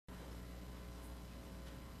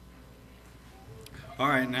All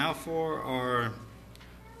right, now for our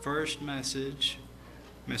first message,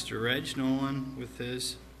 Mr. Reg Noland with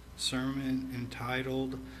his sermon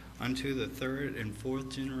entitled Unto the Third and Fourth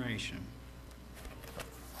Generation.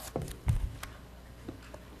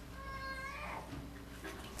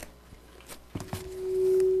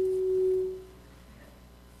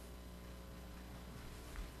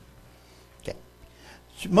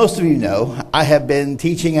 Most of you know I have been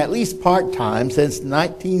teaching at least part-time since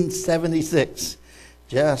 1976,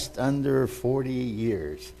 just under 40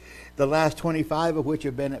 years. The last 25 of which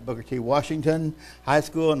have been at Booker T. Washington High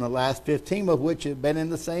School, and the last 15 of which have been in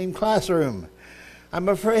the same classroom. I'm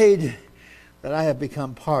afraid that I have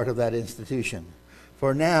become part of that institution.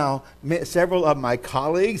 For now, several of my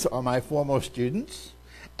colleagues are my former students,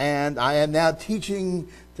 and I am now teaching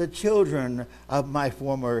the children of my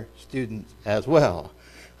former students as well.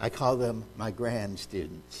 I call them my grand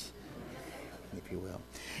students, if you will.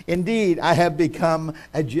 Indeed, I have become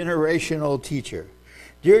a generational teacher.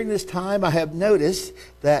 During this time, I have noticed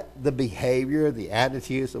that the behavior, the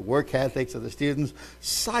attitudes, the work ethics of the students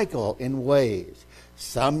cycle in waves.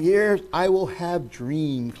 Some years, I will have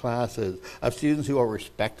dream classes of students who are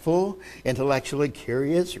respectful, intellectually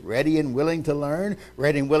curious, ready and willing to learn,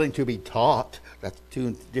 ready and willing to be taught. That's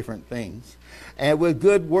two different things. And with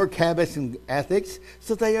good work habits and ethics,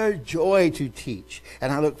 so they are a joy to teach.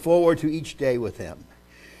 And I look forward to each day with them.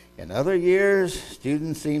 In other years,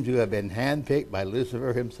 students seem to have been handpicked by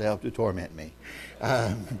Lucifer himself to torment me.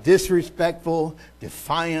 Disrespectful,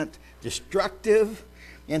 defiant, destructive,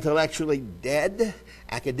 intellectually dead,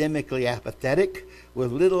 academically apathetic,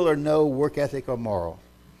 with little or no work ethic or moral.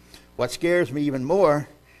 What scares me even more,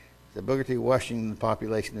 the Booker T. Washington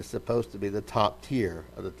population is supposed to be the top tier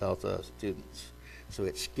of the Tulsa students. So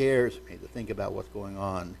it scares me to think about what's going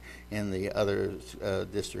on in the other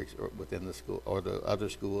districts or within the school, or the other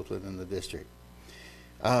schools within the district.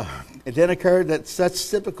 It then occurred that such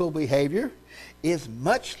typical behavior is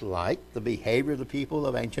much like the behavior of the people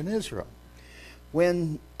of ancient Israel.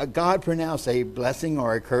 When God pronounced a blessing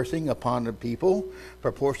or a cursing upon the people,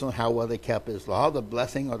 proportional to how well they kept his law, the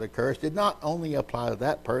blessing or the curse did not only apply to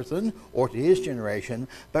that person or to his generation,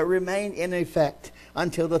 but remained in effect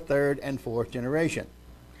until the third and fourth generation.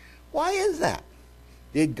 Why is that?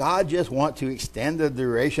 Did God just want to extend the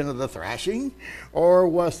duration of the thrashing, or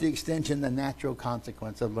was the extension the natural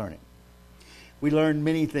consequence of learning? We learn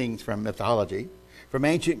many things from mythology. From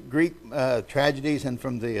ancient Greek tragedies and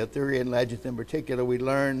from the Arthurian legends in particular, we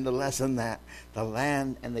learn the lesson that the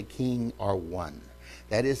land and the king are one.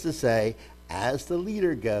 That is to say, as the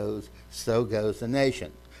leader goes, so goes the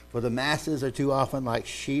nation. For the masses are too often like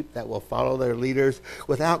sheep that will follow their leaders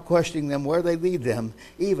without questioning them where they lead them,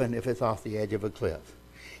 even if it's off the edge of a cliff.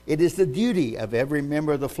 It is the duty of every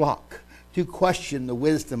member of the flock to question the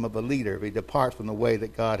wisdom of a leader if he departs from the way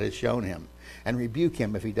that God has shown him, and rebuke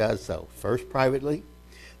him if he does so, first privately,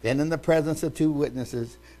 then in the presence of two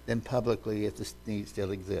witnesses, then publicly if the need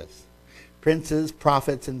still exists. Princes,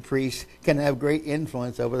 prophets, and priests can have great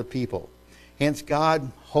influence over the people. Hence,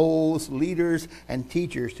 God holds leaders and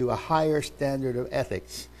teachers to a higher standard of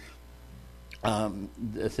ethics,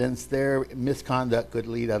 since their misconduct could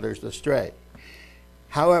lead others astray.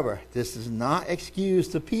 However, this does not excuse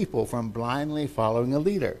the people from blindly following a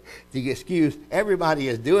leader. The excuse, everybody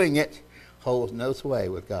is doing it, holds no sway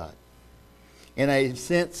with God. In a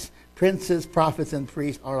sense, princes, prophets, and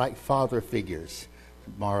priests are like father figures.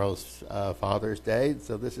 Tomorrow's Father's Day,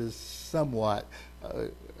 so this is somewhat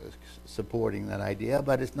supporting that idea,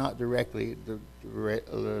 but it's not directly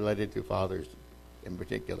related to fathers in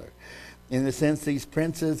particular. In the sense, these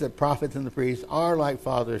princes, the prophets, and the priests are like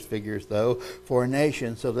fathers figures, though, for a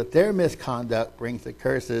nation, so that their misconduct brings the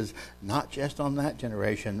curses not just on that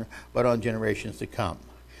generation, but on generations to come.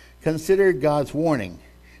 Consider God's warning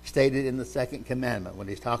stated in the second commandment when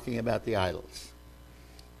he's talking about the idols.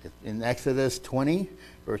 In Exodus 20,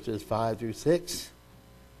 verses 5 through 6.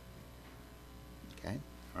 Okay,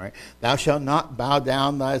 all right. Thou shalt not bow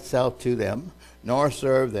down thyself to them, nor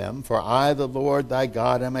serve them, for I, the Lord thy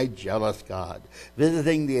God, am a jealous God,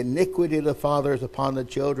 visiting the iniquity of the fathers upon the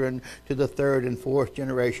children to the third and fourth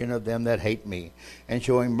generation of them that hate me, and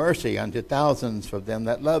showing mercy unto thousands for them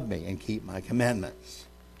that love me and keep my commandments.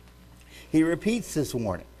 He repeats this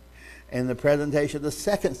warning in the presentation of the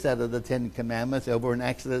second set of the Ten Commandments over in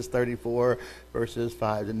Exodus 34, verses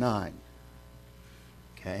 5 to 9.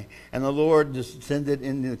 Okay. And the Lord descended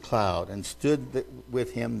in the cloud and stood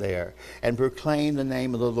with him there and proclaimed the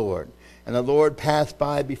name of the Lord. And the Lord passed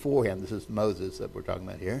by before him. This is Moses that we're talking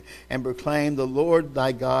about here. And proclaimed, the Lord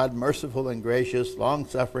thy God, merciful and gracious,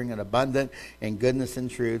 long-suffering and abundant in goodness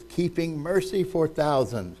and truth, keeping mercy for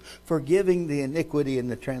thousands, forgiving the iniquity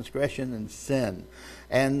and the transgression and sin.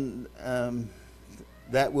 And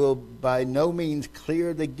that will by no means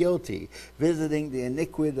clear the guilty, visiting the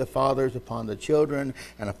iniquity of the fathers upon the children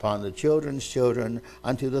and upon the children's children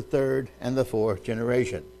unto the third and the fourth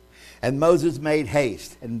generation. And Moses made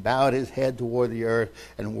haste and bowed his head toward the earth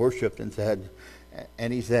and worshipped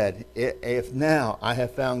and he said, if now I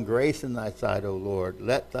have found grace in thy sight, O Lord,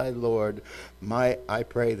 let thy Lord, I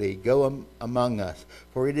pray thee, go among us.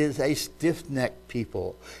 For it is a stiff-necked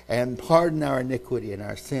people, and pardon our iniquity and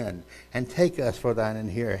our sin, and take us for thine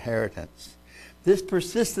inheritance. This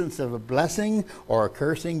persistence of a blessing or a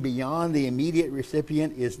cursing beyond the immediate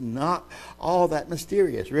recipient is not all that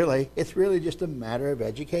mysterious, really. It's really just a matter of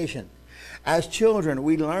education. As children,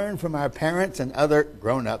 we learn from our parents and other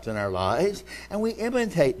grown-ups in our lives, and we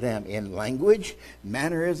imitate them in language,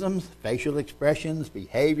 mannerisms, facial expressions,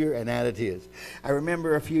 behavior, and attitudes. I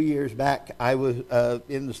remember a few years back, I was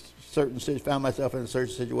found myself in a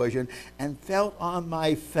certain situation and felt on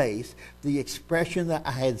my face the expression that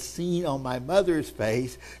I had seen on my mother's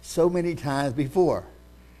face so many times before.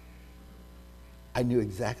 I knew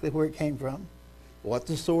exactly where it came from, what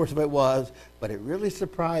the source of it was, but it really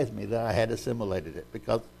surprised me that I had assimilated it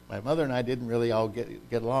because my mother and I didn't really all get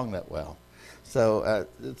along that well. So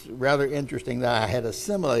it's rather interesting that I had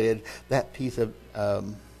assimilated that piece of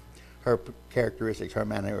her characteristics, her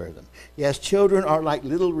mannerism. Yes, children are like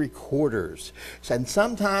little recorders, and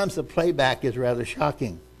sometimes the playback is rather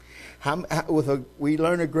shocking. We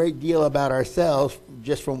learn a great deal about ourselves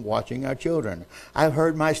just from watching our children. I've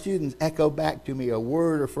heard my students echo back to me a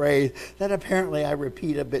word or phrase that apparently I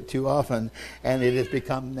repeat a bit too often, and it has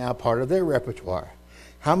become now part of their repertoire.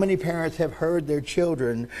 How many parents have heard their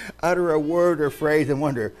children utter a word or phrase and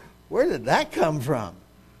wonder, where did that come from?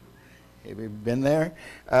 Have you been there?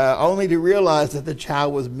 Only to realize that the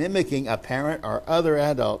child was mimicking a parent or other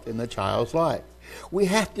adult in the child's life. We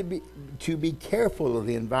have to be careful of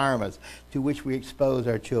the environments to which we expose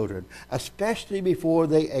our children, especially before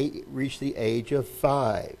they reach the age of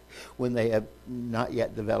 5, when they have not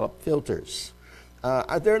yet developed filters.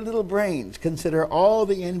 Their little brains consider all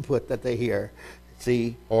the input that they hear,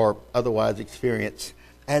 see, or otherwise experience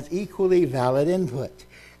as equally valid input.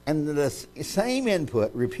 And the same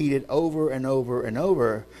input repeated over and over and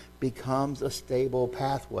over becomes a stable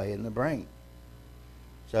pathway in the brain.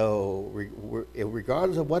 So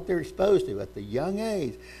regardless of what they're exposed to at the young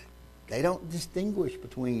age, they don't distinguish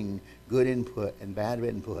between good input and bad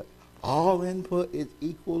input. All input is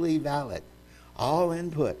equally valid. All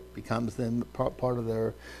input becomes then part of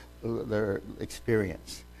their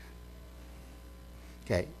experience.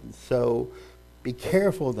 Okay, so be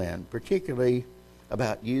careful then, particularly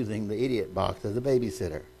about using the idiot box as a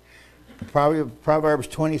babysitter. Proverbs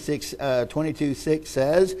 22:6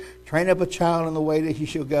 says, train up a child in the way that he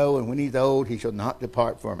shall go, and when he's old, he shall not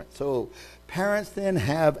depart from it. So parents then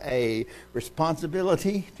have a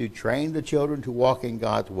responsibility to train the children to walk in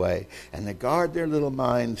God's way and to guard their little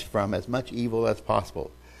minds from as much evil as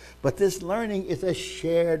possible. But this learning is a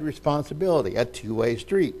shared responsibility, a two-way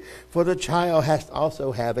street, for the child has to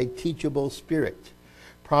also have a teachable spirit.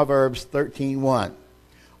 Proverbs 13:1,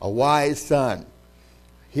 a wise son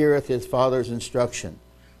heareth his father's instruction,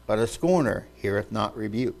 but a scorner heareth not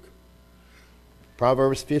rebuke.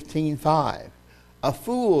 Proverbs 15:5, a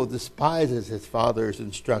fool despises his father's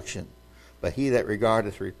instruction, but he that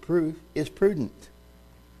regardeth reproof is prudent.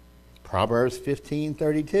 Proverbs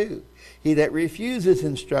 15:32, he that refuses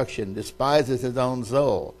instruction despises his own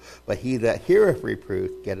soul, but he that heareth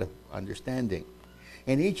reproof getteth understanding.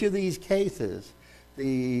 In each of these cases,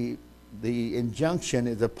 the injunction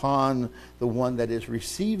is upon the one that is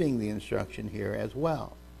receiving the instruction here as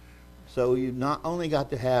well. So you've not only got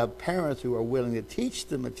to have parents who are willing to teach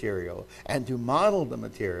the material and to model the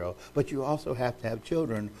material, but you also have to have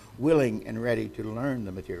children willing and ready to learn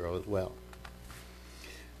the material as well.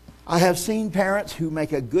 I have seen parents who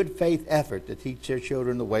make a good faith effort to teach their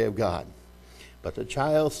children the way of God. But the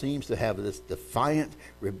child seems to have this defiant,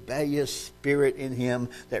 rebellious spirit in him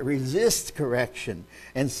that resists correction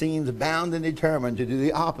and seems bound and determined to do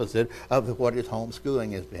the opposite of what his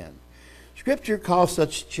homeschooling has been. Scripture calls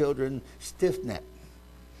such children stiff-necked.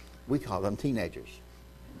 We call them teenagers.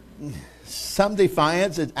 Some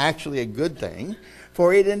defiance is actually a good thing,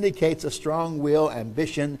 for it indicates a strong will,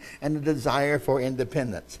 ambition, and a desire for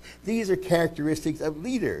independence. These are characteristics of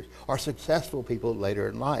leaders or successful people later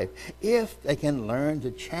in life, if they can learn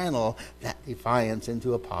to channel that defiance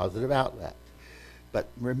into a positive outlet. But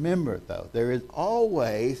remember, though, there is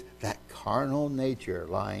always that carnal nature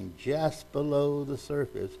lying just below the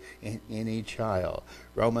surface in any child.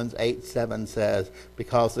 Romans 8:7 says,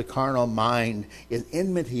 because the carnal mind is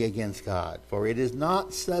enmity against God, for it is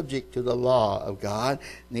not subject to the law of God,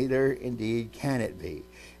 neither indeed can it be.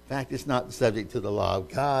 In fact, it's not subject to the law of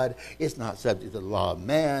God. It's not subject to the law of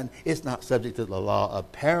man. It's not subject to the law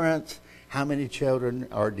of parents. How many children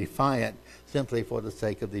are defiant simply for the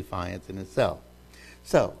sake of defiance in itself?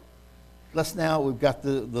 So, we've got the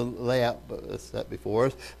layout set before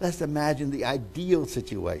us. Let's imagine the ideal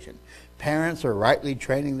situation. Parents are rightly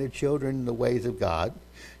training their children in the ways of God.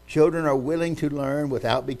 Children are willing to learn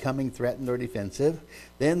without becoming threatened or defensive.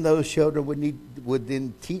 Then those children would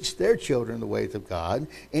then teach their children the ways of God,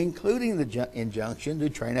 including the injunction to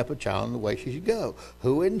train up a child in the way she should go,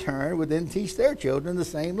 who in turn would then teach their children the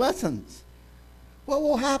same lessons. What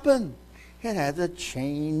will happen? It has a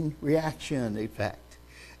chain reaction effect.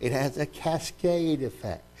 It has a cascade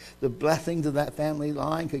effect. The blessings of that family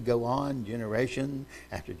line could go on generation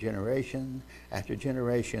after generation after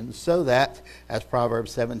generation, so that, as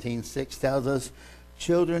Proverbs 17:6 tells us,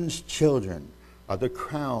 children's children are the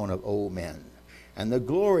crown of old men, and the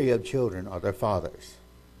glory of children are their fathers.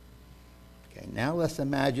 Okay, now let's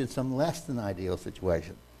imagine some less than ideal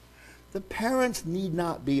situation. The parents need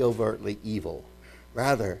not be overtly evil.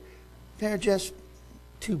 Rather, they're just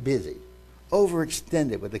too busy,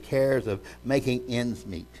 overextended with the cares of making ends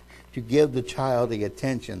meet, to give the child the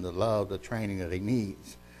attention, the love, the training that he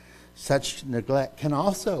needs. Such neglect can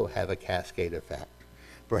also have a cascade effect.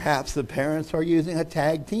 Perhaps the parents are using a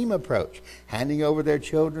tag team approach, handing over their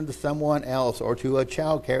children to someone else or to a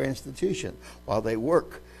child care institution while they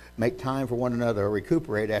work, make time for one another, or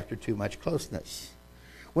recuperate after too much closeness.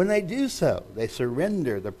 When they do so, they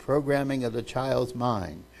surrender the programming of the child's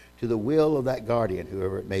mind to the will of that guardian,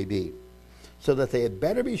 whoever it may be, so that they had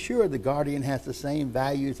better be sure the guardian has the same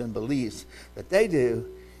values and beliefs that they do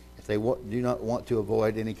if they do not want to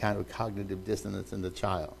avoid any kind of cognitive dissonance in the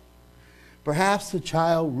child. Perhaps the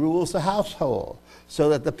child rules the household so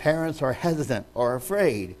that the parents are hesitant or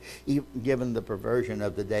afraid, even given the perversion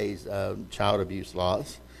of the day's child abuse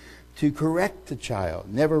laws, to correct the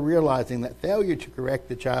child, never realizing that failure to correct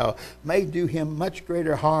the child may do him much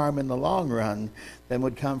greater harm in the long run than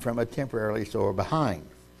would come from a temporarily sore behind.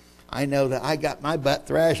 I know that I got my butt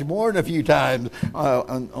thrashed more than a few times,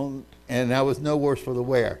 and I was no worse for the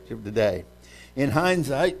wear today. In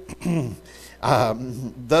hindsight,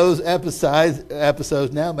 those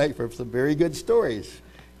episodes now make for some very good stories.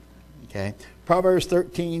 Okay, Proverbs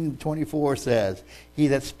 13:24 says, "He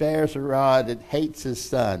that spares a rod and hates his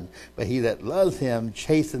son, but he that loves him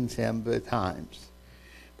chastens him betimes."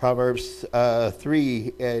 Proverbs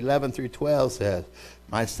 3:11 through 12 says,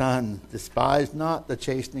 "My son, despise not the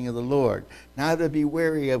chastening of the Lord, neither be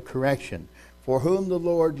weary of correction. For whom the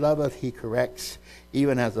Lord loveth he corrects,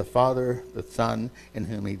 even as a father the son in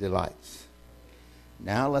whom he delights."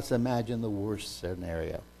 Now let's imagine the worst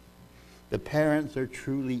scenario. The parents are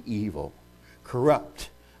truly evil, corrupt,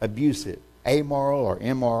 abusive, amoral or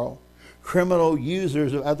immoral, criminal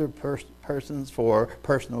users of other persons for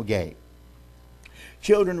personal gain.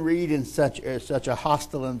 Children read in such a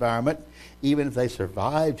hostile environment, even if they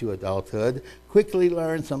survive to adulthood, quickly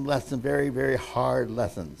learn some lessons, very, very hard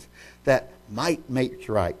lessons, that might makes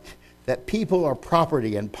right, that people are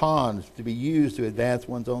property and pawns to be used to advance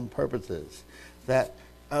one's own purposes, that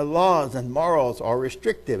laws and morals are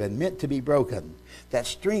restrictive and meant to be broken, that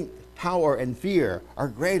strength, power, and fear are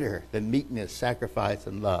greater than meekness, sacrifice,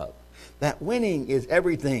 and love, that winning is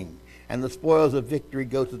everything, and the spoils of victory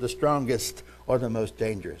go to the strongest or the most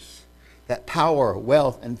dangerous, that power,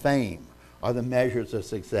 wealth, and fame are the measures of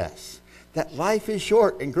success, that life is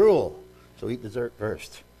short and cruel, so eat dessert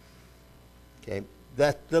first. Okay,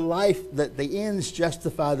 that the ends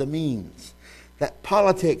justify the means, that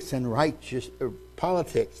politics, not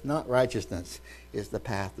righteousness, is the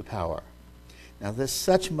path to power. Now,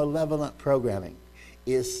 such malevolent programming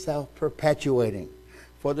is self-perpetuating,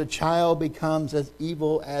 for the child becomes as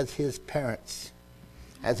evil as his parents,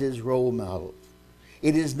 as his role models.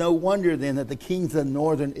 It is no wonder then that the kings of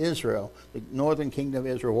northern Israel, the northern kingdom of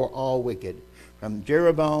Israel, were all wicked. From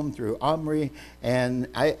Jeroboam through Omri and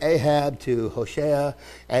Ahab to Hoshea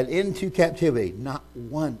and into captivity, not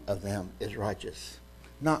one of them is righteous.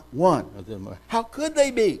 Not one of them. How could they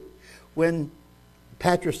be when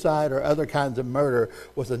patricide or other kinds of murder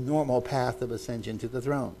was a normal path of ascension to the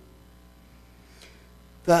throne?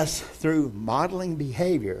 Thus, through modeling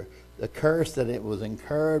behavior, the curse that it was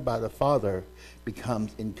incurred by the father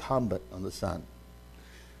becomes incumbent on the son.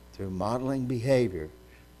 Through modeling behavior,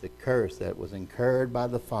 The curse that was incurred by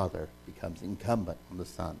the father becomes incumbent on the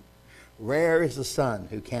son. Rare is the son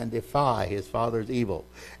who can defy his father's evil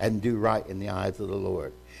and do right in the eyes of the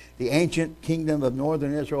Lord. The ancient kingdom of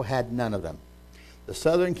northern Israel had none of them. The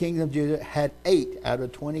southern kingdom of Judah had 8 out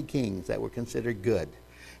of 20 kings that were considered good.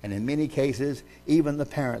 And in many cases, even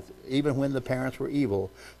when the parents were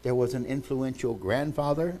evil, there was an influential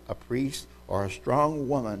grandfather, a priest, or a strong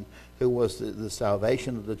woman who was the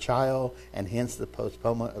salvation of the child and hence the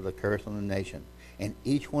postponement of the curse on the nation. In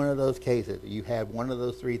each one of those cases, you had one of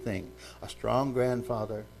those 3 things: a strong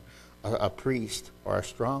grandfather, a priest, or a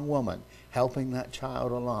strong woman helping that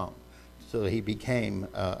child along so he became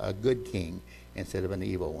a good king instead of an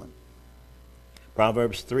evil one.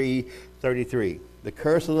 Proverbs 3:33. The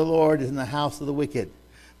curse of the Lord is in the house of the wicked,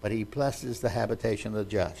 but he blesses the habitation of the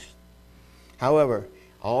just. However,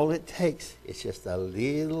 all it takes is just a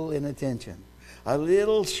little inattention, a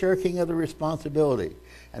little shirking of the responsibility,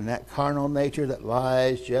 and that carnal nature that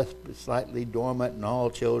lies just slightly dormant in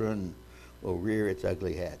all children will rear its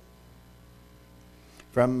ugly head.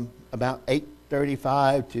 From about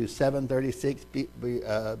 835 to 736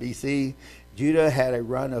 BC, Judah had a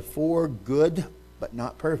run of 4 good but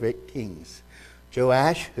not perfect kings.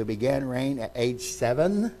 Joash, who began reign at age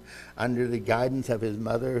 7 under the guidance of his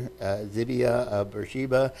mother Zibiah of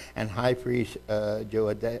Beersheba and high priest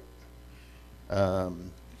Joadah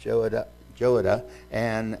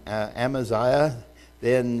and Amaziah,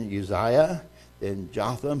 then Uzziah, then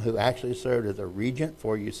Jotham, who actually served as a regent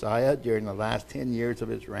for Uzziah during the last 10 years of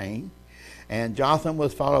his reign. And Jotham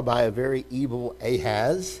was followed by a very evil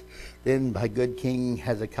Ahaz, then by good King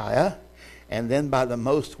Hezekiah, and then by the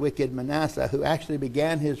most wicked Manasseh, who actually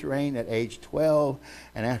began his reign at age 12,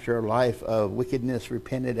 and after a life of wickedness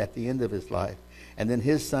repented at the end of his life. And then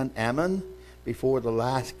his son Ammon, before the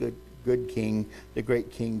last good king, the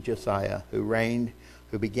great King Josiah, who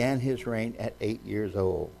began his reign at 8 years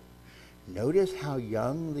old. Notice how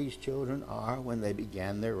young these children are when they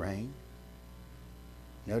began their reign.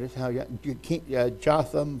 Notice how young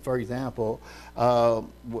Jotham, for example,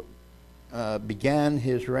 began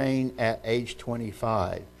his reign at age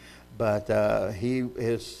 25, but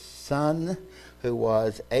his son, who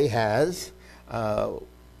was Ahaz,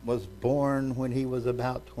 was born when he was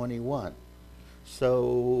about 21.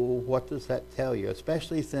 So what does that tell you?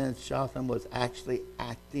 Especially since Jotham was actually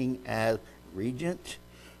acting as regent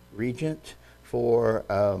for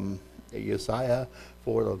Uzziah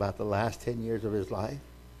for about the last 10 years of his life.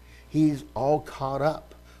 He's all caught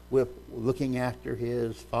up with looking after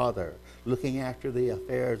his father, looking after the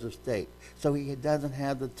affairs of state. So he doesn't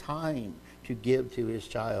have the time to give to his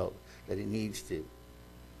child that he needs to.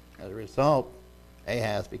 As a result,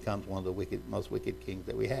 Ahaz becomes one of the most wicked kings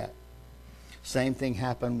that we had. Same thing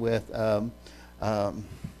happened with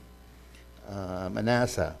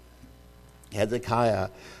Manasseh. Hezekiah.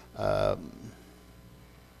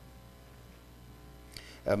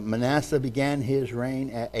 Manasseh began his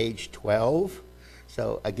reign at age 12.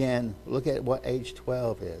 So again, look at what age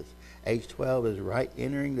 12 is. Age 12 is right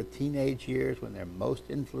entering the teenage years when they're most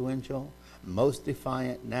influential, most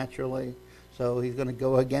defiant naturally. So he's going to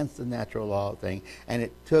go against the natural law thing. And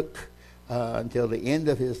it took until the end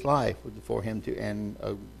of his life for him to, and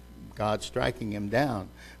God striking him down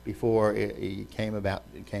before he came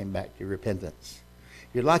back to repentance.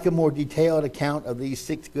 If you'd like a more detailed account of these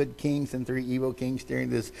 6 good kings and 3 evil kings during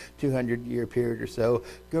this 200-year period or so,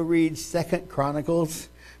 go read 2 Chronicles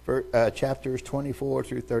for chapters 24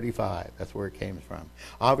 through 35. That's where it came from.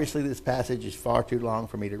 Obviously, this passage is far too long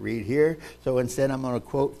for me to read here, so instead I'm going to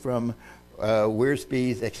quote from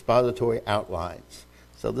Wiersbe's expository outlines.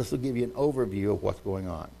 So this will give you an overview of what's going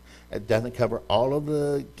on. It doesn't cover all of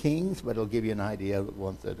the kings, but it'll give you an idea of the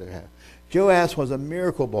ones that they have. Joash was a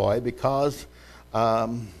miracle boy because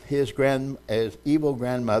his evil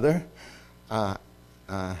grandmother,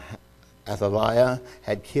 Athaliah,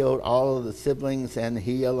 had killed all of the siblings and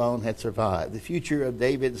he alone had survived. The future of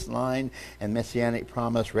David's line and messianic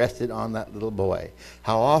promise rested on that little boy.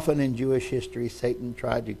 How often in Jewish history Satan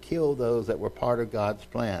tried to kill those that were part of God's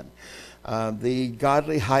plan. The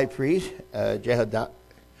godly high priest,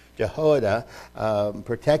 Jehoiada,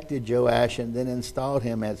 protected Joash and then installed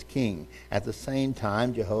him as king. At the same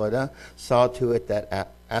time, Jehoiada saw to it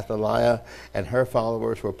that Athaliah and her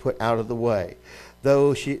followers were put out of the way.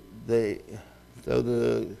 Though the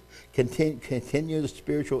continued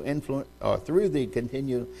spiritual influence, or through the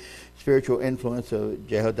continued spiritual influence of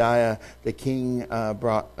Jehoiada, the king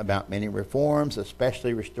brought about many reforms,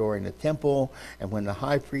 especially restoring the temple. And when the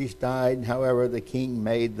high priest died, however, the king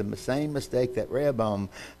made the same mistake that Rehoboam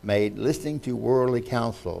made, listening to worldly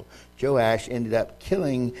counsel. Joash ended up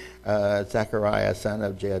killing Zechariah, son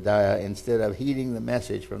of Jehoiada, instead of heeding the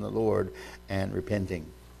message from the Lord and repenting.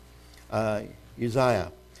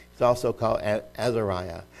 Uzziah, it's also called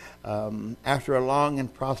Azariah. After a long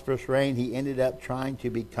and prosperous reign, he ended up trying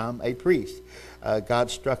to become a priest.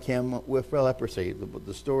 God struck him with leprosy.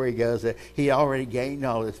 The story goes that he already gained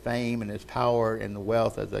all his fame and his power and the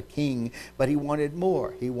wealth as a king, but he wanted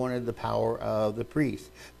more. He wanted the power of the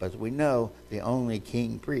priest. But as we know, the only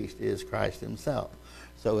king priest is Christ himself.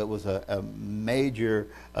 So it was a major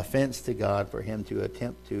offense to God for him to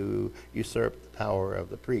attempt to usurp the power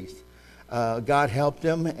of the priest. God helped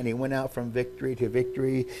him, and he went out from victory to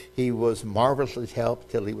victory. He was marvelously helped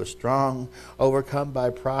till he was strong. Overcome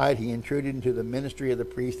by pride, he intruded into the ministry of the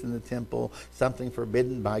priest in the temple, something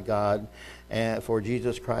forbidden by God. For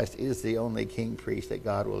Jesus Christ is the only king priest that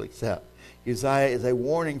God will accept. Uzziah is a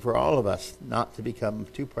warning for all of us not to become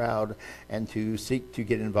too proud and to seek to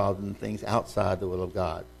get involved in things outside the will of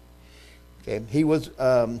God. Okay. He was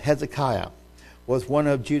Hezekiah was one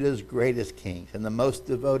of Judah's greatest kings and the most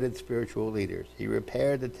devoted spiritual leaders. He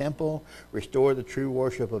repaired the temple, restored the true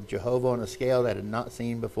worship of Jehovah on a scale that had not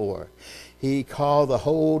seen before. He called the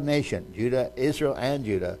whole nation, Judah, Israel and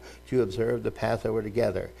Judah, to observe the Passover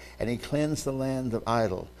together, and he cleansed the land of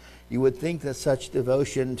idols. You would think that such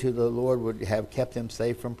devotion to the Lord would have kept him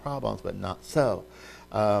safe from problems, but not so.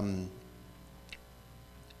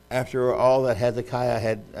 After all that Hezekiah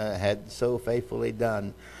had so faithfully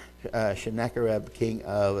done, Sennacherib, king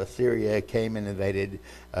of Assyria, came and invaded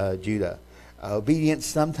Judah. Obedience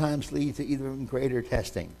sometimes leads to even greater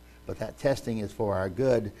testing, but that testing is for our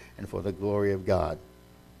good and for the glory of God.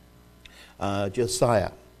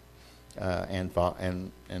 Josiah and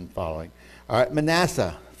following. All right,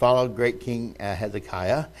 Manasseh followed great King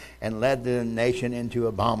Hezekiah and led the nation into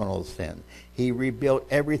abominable sin. He rebuilt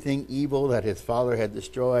everything evil that his father had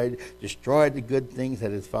destroyed the good things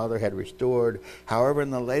that his father had restored. However, in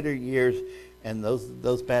the later years, and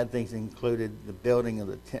those bad things included the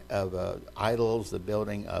building of idols, the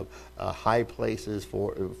building of high places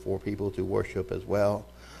for people to worship as well.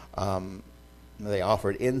 They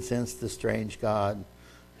offered incense to strange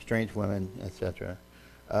women, etc.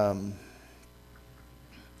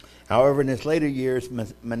 However, in his later years,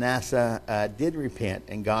 Manasseh did repent,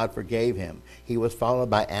 and God forgave him. He was followed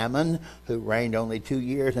by Ammon, who reigned only 2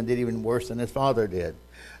 years and did even worse than his father did.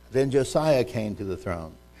 Then Josiah came to the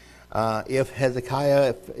throne. If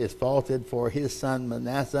Hezekiah is faulted for his son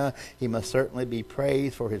Manasseh, he must certainly be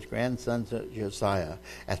praised for his grandson Josiah.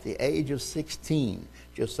 At the age of 16,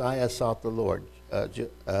 Josiah sought the Lord.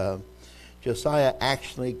 Josiah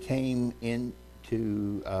actually came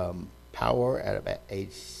into power at about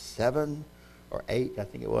age 7 or 8, I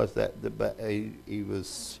think it was. But he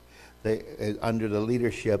was under the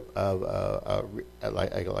leadership of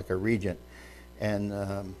like a regent, and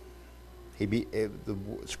the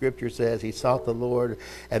scripture says he sought the Lord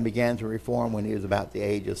and began to reform when he was about the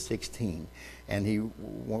age of 16. And he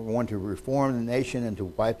wanted to reform the nation and to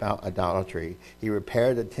wipe out idolatry. He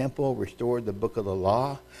repaired the temple, restored the book of the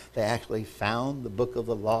law. They actually found the book of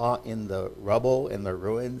the law in the rubble, in the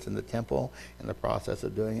ruins in the temple, in the process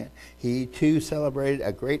of doing it. He, too, celebrated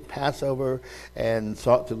a great Passover and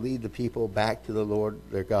sought to lead the people back to the Lord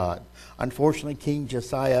their God. Unfortunately, King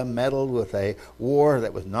Josiah meddled with a war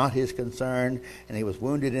that was not his concern, and he was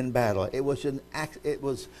wounded in battle. It was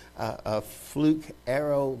a fluke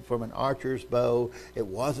arrow from an archer's bow. It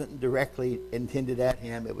wasn't directly intended at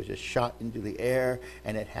him. It was just shot into the air,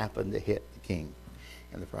 and it happened to hit the king.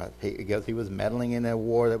 And he was meddling in a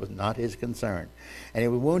war that was not his concern. And he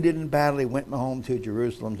was wounded in battle. He went home to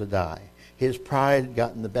Jerusalem to die. His pride had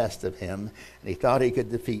gotten the best of him, and he thought he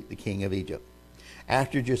could defeat the king of Egypt.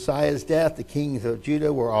 After Josiah's death, the kings of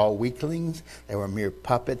Judah were all weaklings. They were mere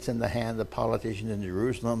puppets in the hands of politicians in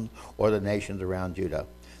Jerusalem or the nations around Judah.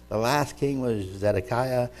 The last king was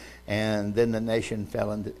Zedekiah, and then the nation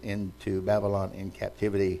fell into Babylon in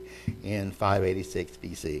captivity in 586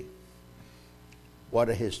 BC. What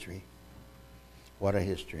a history. What a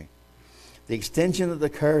history. The extension of the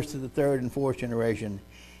curse to the third and fourth generation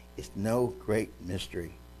is no great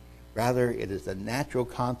mystery. Rather, it is the natural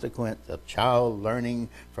consequence of child learning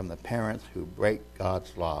from the parents who break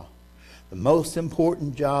God's law. The most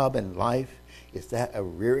important job in life is that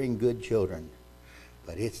of rearing good children.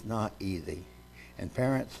 But it's not easy. And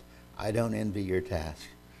parents, I don't envy your task.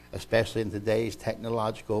 especially in today's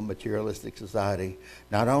technological, materialistic society.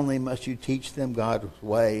 Not only must you teach them God's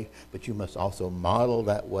way, but you must also model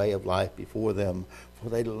that way of life before them, for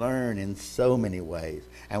they learn in so many ways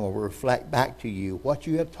and will reflect back to you what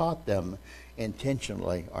you have taught them,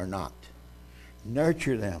 intentionally or not.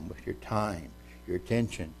 Nurture them with your time, your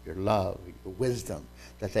attention, your love, your wisdom,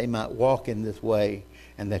 that they might walk in this way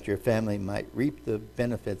and that your family might reap the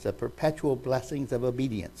benefits of perpetual blessings of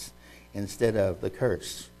obedience instead of the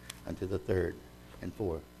curse unto the third and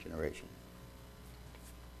fourth generation.